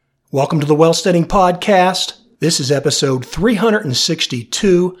Welcome to the Wealthsteading Podcast. This is episode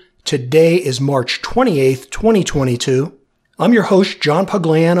 362. Today is March 28th, 2022. I'm your host, John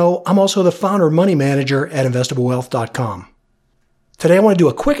Pugliano. I'm also the founder and money manager at investablewealth.com. Today I want to do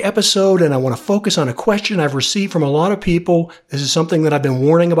a quick episode and I want to focus on a question I've received from a lot of people. This is something that I've been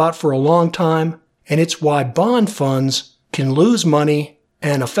warning about for a long time, and it's why bond funds can lose money.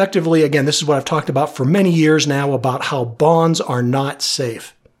 And effectively, again, this is what I've talked about for many years now about how bonds are not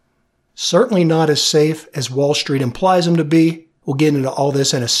safe. Certainly not as safe as Wall Street implies them to be. We'll get into all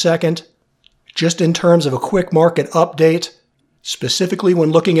this in a second. Just in terms of a quick market update, specifically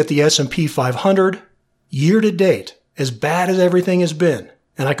when looking at the S&P 500, year to date, as bad as everything has been,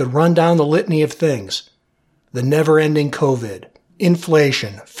 and I could run down the litany of things, the never-ending COVID,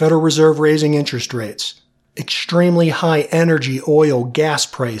 inflation, Federal Reserve raising interest rates, extremely high energy, oil, gas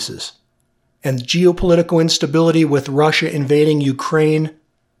prices, and geopolitical instability with Russia invading Ukraine.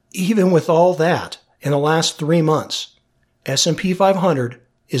 Even with all that, in the last 3 months, S&P 500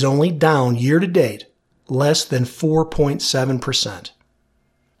 is only down year to date less than 4.7%.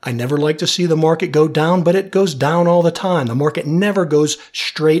 I never like to see the market go down, but it goes down all the time. The market never goes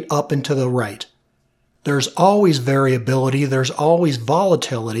straight up and to the right. There's always variability. There's always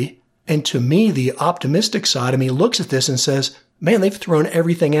volatility. And to me, the optimistic side of me looks at this and says, man, they've thrown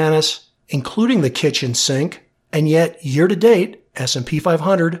everything at us, including the kitchen sink. And yet, year to date, S&P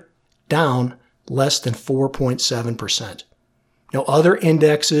 500 down less than 4.7%. Now, other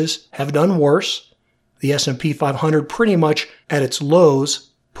indexes have done worse. The S&P 500 pretty much at its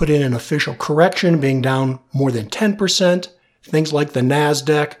lows put in an official correction, being down more than 10%. Things like the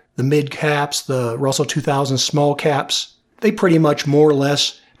NASDAQ, the mid caps, the Russell 2000 small caps, they pretty much more or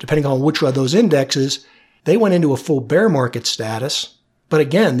less, depending on which of those indexes, they went into a full bear market status. But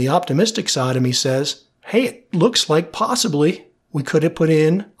again, the optimistic side of me says, hey, it looks like possibly we could have put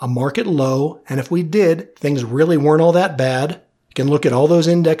in a market low, and if we did, things really weren't all that bad. You can look at all those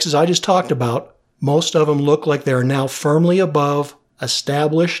indexes I just talked about. Most of them look like they are now firmly above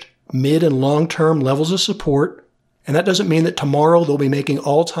established mid and long-term levels of support, and that doesn't mean that tomorrow they'll be making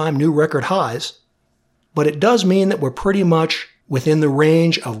all-time new record highs, but it does mean that we're pretty much within the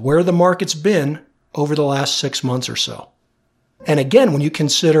range of where the market's been over the last 6 months or so. And again, when you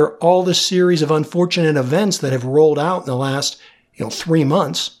consider all the series of unfortunate events that have rolled out in the last 3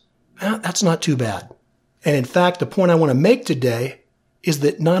 months, that's not too bad. And in fact, the point I want to make today is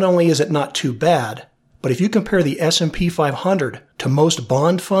that not only is it not too bad, but if you compare the S&P 500 to most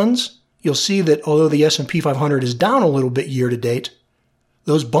bond funds, you'll see that although the S&P 500 is down a little bit year to date,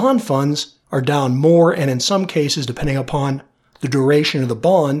 those bond funds are down more, and in some cases, depending upon the duration of the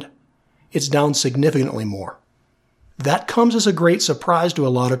bond, it's down significantly more. That comes as a great surprise to a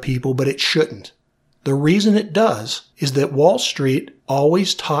lot of people, but it shouldn't. The reason it does is that Wall Street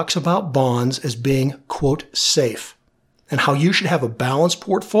always talks about bonds as being, quote, safe, and how you should have a balanced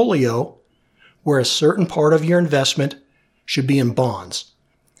portfolio where a certain part of your investment should be in bonds.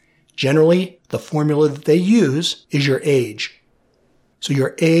 Generally, the formula that they use is your age. So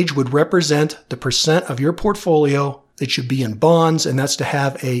your age would represent the percent of your portfolio that should be in bonds, and that's to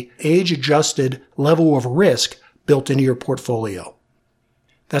have a age-adjusted level of risk built into your portfolio.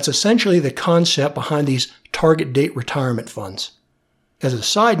 That's essentially the concept behind these target date retirement funds. As a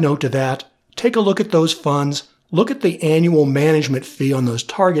side note to that, take a look at those funds, look at the annual management fee on those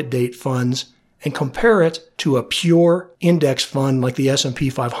target date funds, and compare it to a pure index fund like the S&P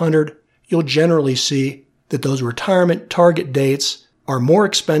 500. You'll generally see that those retirement target dates are more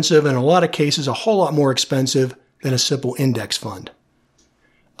expensive, and in a lot of cases a whole lot more expensive than a simple index fund.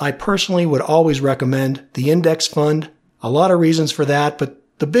 I personally would always recommend the index fund. A lot of reasons for that, but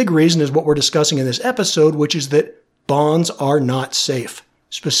the big reason is what we're discussing in this episode, which is that bonds are not safe,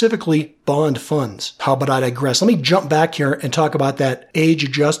 specifically bond funds. How about I digress? Let me jump back here and talk about that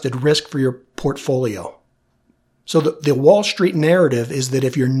age-adjusted risk for your portfolio. So the Wall Street narrative is that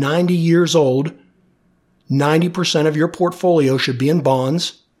if you're 90 years old, 90% of your portfolio should be in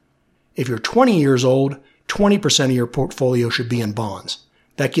bonds. If you're 20 years old, 20% of your portfolio should be in bonds.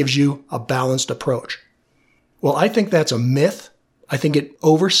 That gives you a balanced approach. Well, I think that's a myth. I think it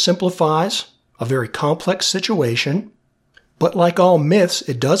oversimplifies a very complex situation. But like all myths,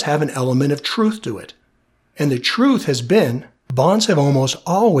 it does have an element of truth to it. And the truth has been, bonds have almost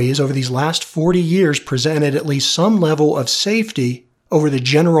always, over these last 40 years, presented at least some level of safety over the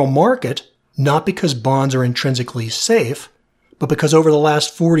general market, not because bonds are intrinsically safe, but because over the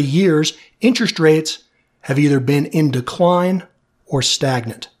last 40 years, interest rates have either been in decline or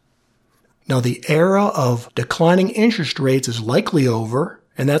stagnant. Now, the era of declining interest rates is likely over,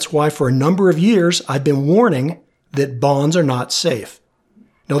 and that's why for a number of years I've been warning that bonds are not safe.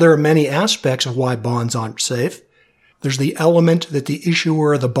 Now, there are many aspects of why bonds aren't safe. There's the element that the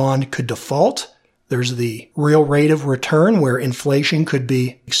issuer of the bond could default. There's the real rate of return where inflation could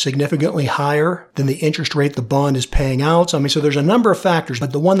be significantly higher than the interest rate the bond is paying out. So there's a number of factors,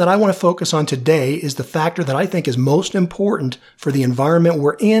 but the one that I want to focus on today is the factor that I think is most important for the environment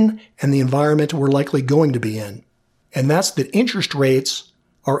we're in and the environment we're likely going to be in. And that's that interest rates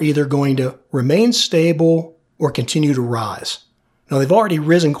are either going to remain stable or continue to rise. Now, they've already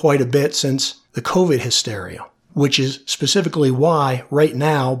risen quite a bit since the COVID hysteria, which is specifically why right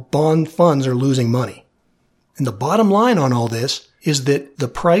now bond funds are losing money. And the bottom line on all this is that the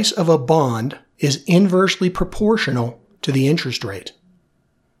price of a bond is inversely proportional to the interest rate.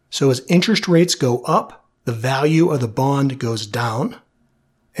 So as interest rates go up, the value of the bond goes down.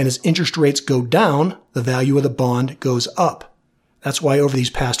 And as interest rates go down, the value of the bond goes up. That's why over these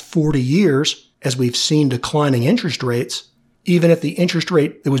past 40 years, as we've seen declining interest rates, even if the interest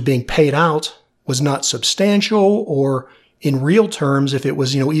rate that was being paid out was not substantial, or in real terms, if it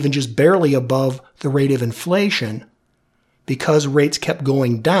was, even just barely above the rate of inflation, because rates kept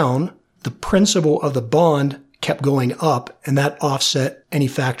going down, the principal of the bond kept going up, and that offset any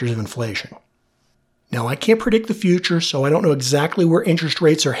factors of inflation. Now, I can't predict the future, so I don't know exactly where interest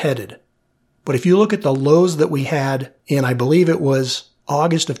rates are headed. But if you look at the lows that we had in, I believe it was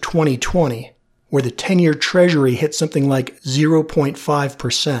August of 2020, where the 10-year Treasury hit something like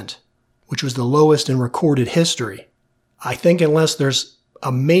 0.5%, which was the lowest in recorded history. I think unless there's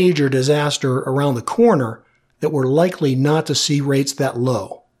a major disaster around the corner, that we're likely not to see rates that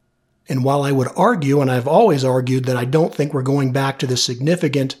low. And while I would argue, and I've always argued, that I don't think we're going back to the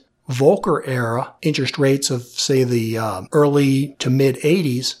significant Volcker era interest rates of, say, the early to mid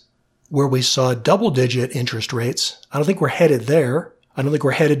 80s, where we saw double-digit interest rates, I don't think we're headed there. I don't think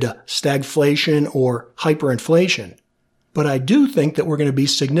we're headed to stagflation or hyperinflation. But I do think that we're going to be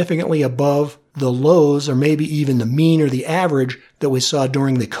significantly above the lows, or maybe even the mean or the average that we saw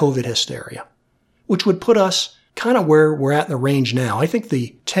during the COVID hysteria, which would put us kind of where we're at in the range now. I think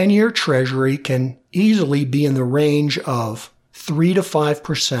the 10-year Treasury can easily be in the range of 3 to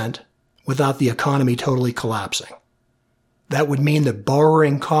 5% without the economy totally collapsing. That would mean that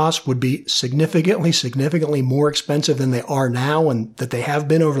borrowing costs would be significantly more expensive than they are now and that they have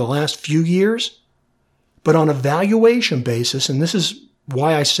been over the last few years. But on a valuation basis, and this is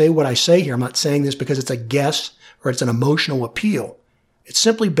why I say what I say here, I'm not saying this because it's a guess or it's an emotional appeal. It's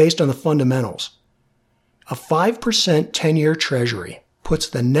simply based on the fundamentals. A 5% 10-year Treasury puts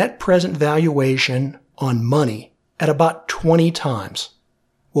the net present valuation on money at about 20 times.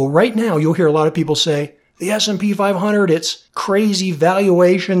 Well, right now, you'll hear a lot of people say, the S&P 500, it's crazy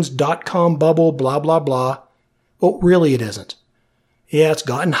valuations, dot-com bubble, blah, blah, blah. Well, really it isn't. Yeah, it's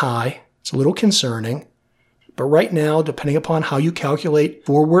gotten high. It's a little concerning. But right now, depending upon how you calculate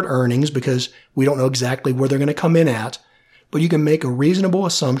forward earnings, because we don't know exactly where they're going to come in at, but you can make a reasonable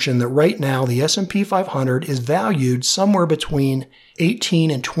assumption that right now the S&P 500 is valued somewhere between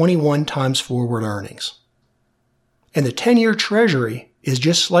 18 and 21 times forward earnings. And the 10-year Treasury is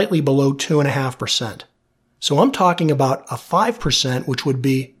just slightly below 2.5%. So I'm talking about a 5%, which would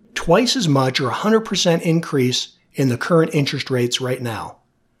be twice as much, or 100% increase in the current interest rates right now.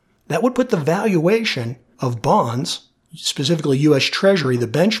 That would put the valuation of bonds, specifically U.S. Treasury, the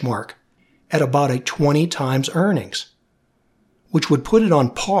benchmark, at about a 20 times earnings, which would put it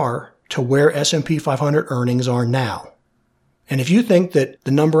on par to where S&P 500 earnings are now. And if you think that the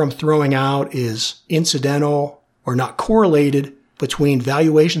number I'm throwing out is incidental or not correlated between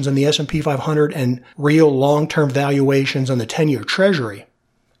valuations on the S&P 500 and real long-term valuations on the 10-year Treasury,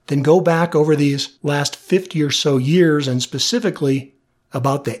 then go back over these last 50 or so years, and specifically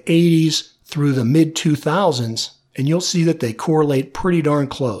about the 80s through the mid-2000s, and you'll see that they correlate pretty darn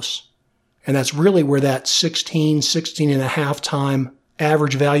close. And that's really where that 16 and a half time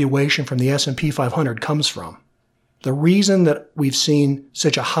average valuation from the S&P 500 comes from. The reason that we've seen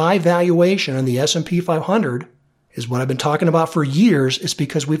such a high valuation on the S&P 500 is what I've been talking about for years, is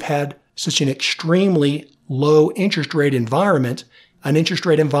because we've had such an extremely low interest rate environment, an interest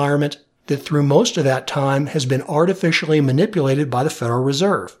rate environment that through most of that time has been artificially manipulated by the Federal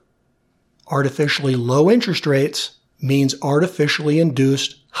Reserve. Artificially low interest rates means artificially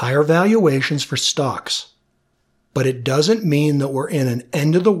induced higher valuations for stocks. But it doesn't mean that we're in an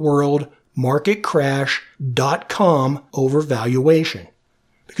end-of-the-world market crash .com overvaluation.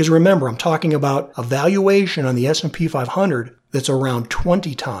 Because remember, I'm talking about a valuation on the S&P 500 that's around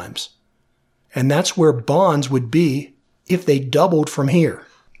 20 times. And that's where bonds would be if they doubled from here.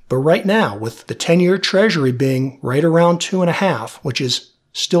 But right now, with the 10-year Treasury being right around 2.5, which is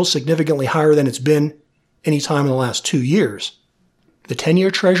still significantly higher than it's been any time in the last 2 years, The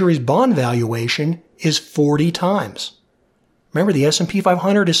 10-year Treasury's bond valuation is 40 times. Remember, the S&P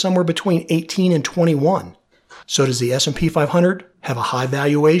 500 is somewhere between 18 and 21. So does the S&P 500 have a high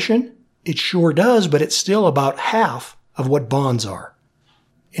valuation? It sure does, but it's still about half of what bonds are.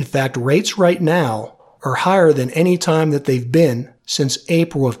 In fact, rates right now are higher than any time that they've been since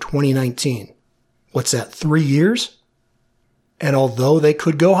April of 2019. What's that, 3 years? And although they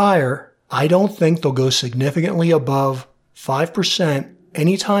could go higher, I don't think they'll go significantly above 5%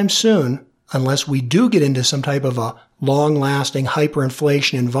 anytime soon unless we do get into some type of a long-lasting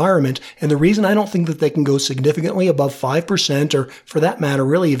hyperinflation environment. And the reason I don't think that they can go significantly above 5%, or for that matter,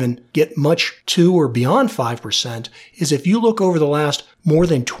 really even get much to or beyond 5%, is if you look over the last more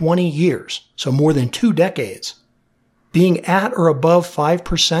than 20 years, so more than 2 decades, being at or above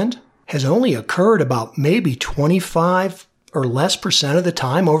 5% has only occurred about maybe 25 or less percent of the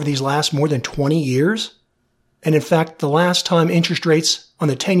time over these last more than 20 years. And in fact, the last time interest rates on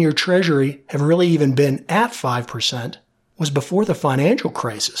the 10-year Treasury have really even been at 5% was before the financial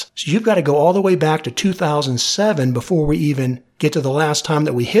crisis. So you've got to go all the way back to 2007 before we even get to the last time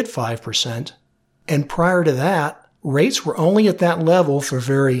that we hit 5%. And prior to that, rates were only at that level for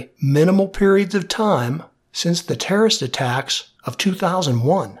very minimal periods of time since the terrorist attacks of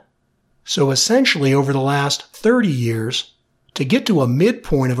 2001. So essentially, over the last 30 years, to get to a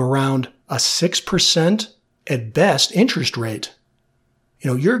midpoint of around a 6% at best interest rate,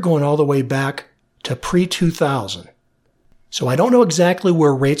 you're going all the way back to pre-2000. So I don't know exactly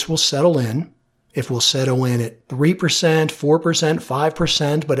where rates will settle in, if we'll settle in at 3%, 4%,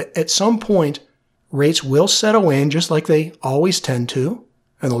 5%, but at some point, rates will settle in just like they always tend to,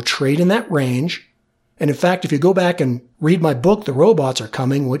 and they'll trade in that range. And in fact, if you go back and read my book, The Robots Are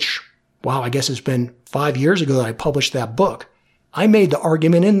Coming, which, wow, I guess it's been 5 years ago that I published that book, I made the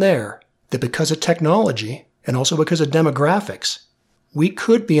argument in there that because of technology and also because of demographics, we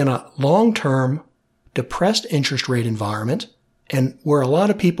could be in a long-term depressed interest rate environment, and where a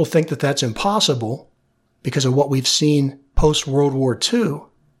lot of people think that that's impossible because of what we've seen post-World War II,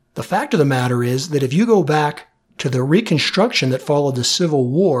 the fact of the matter is that if you go back to the Reconstruction that followed the Civil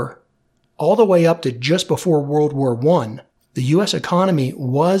War, all the way up to just before World War I, the U.S. economy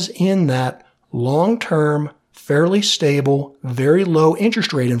was in that long-term, fairly stable, very low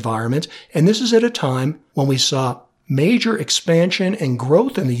interest rate environment, and this is at a time when we saw major expansion and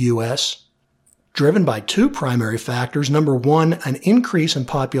growth in the U.S., driven by 2 primary factors. Number one, an increase in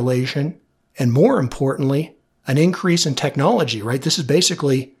population, and more importantly, an increase in technology, right? This is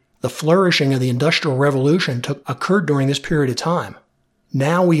basically the flourishing of the Industrial Revolution occurred during this period of time.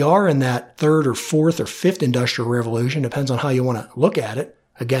 Now we are in that 3rd or 4th or 5th Industrial Revolution, depends on how you want to look at it.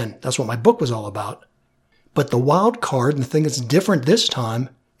 Again, that's what my book was all about. But the wild card, and the thing that's different this time,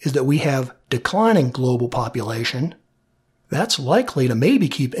 is that we have declining global population. That's likely to maybe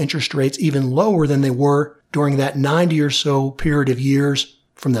keep interest rates even lower than they were during that 90 or so period of years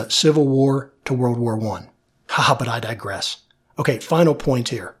from the Civil War to World War I. Haha, but I digress. Okay, final point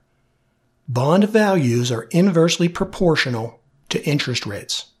here. Bond values are inversely proportional to interest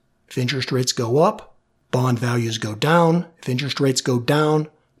rates. If interest rates go up, bond values go down. If interest rates go down,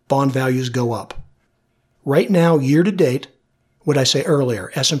 bond values go up. Right now, year to date, what did I say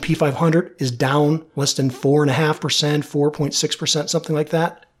earlier? S&P 500 is down less than 4.5%, 4.6%, something like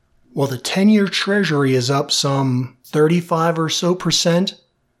that. Well, the 10-year Treasury is up some 35 or so percent.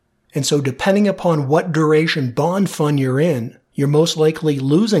 And so depending upon what duration bond fund you're in, you're most likely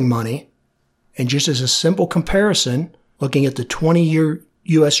losing money. And just as a simple comparison, looking at the 20-year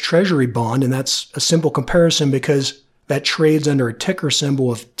U.S. Treasury bond, and that's a simple comparison because that trades under a ticker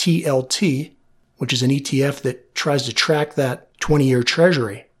symbol of TLT, which is an ETF that tries to track that 20-year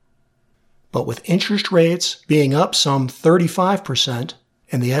Treasury. But with interest rates being up some 35%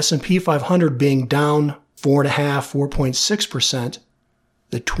 and the S&P 500 being down 4.5%, 4.6%,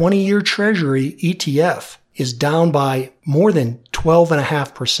 the 20-year Treasury ETF is down by more than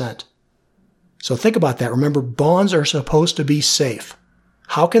 12.5%. So think about that. Remember, bonds are supposed to be safe.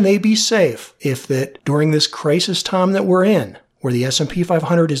 How can they be safe if that during this crisis time that we're in, where the S&P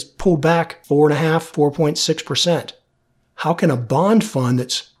 500 is pulled back 4.5%, 4.6%, how can a bond fund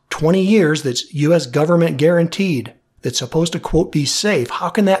that's 20 years, that's U.S. government guaranteed, that's supposed to, quote, be safe, how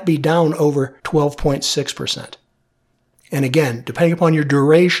can that be down over 12.6%? And again, depending upon your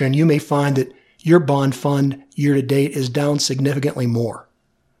duration, you may find that your bond fund year to date is down significantly more.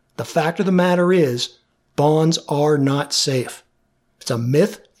 The fact of the matter is, bonds are not safe. It's a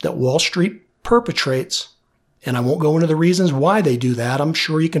myth that Wall Street perpetrates, and I won't go into the reasons why they do that. I'm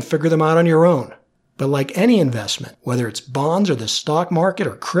sure you can figure them out on your own. But like any investment, whether it's bonds or the stock market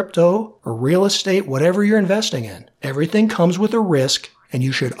or crypto or real estate, whatever you're investing in, everything comes with a risk, and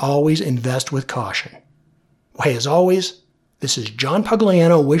you should always invest with caution. Hey, as always, this is John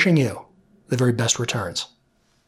Pugliano wishing you the very best returns.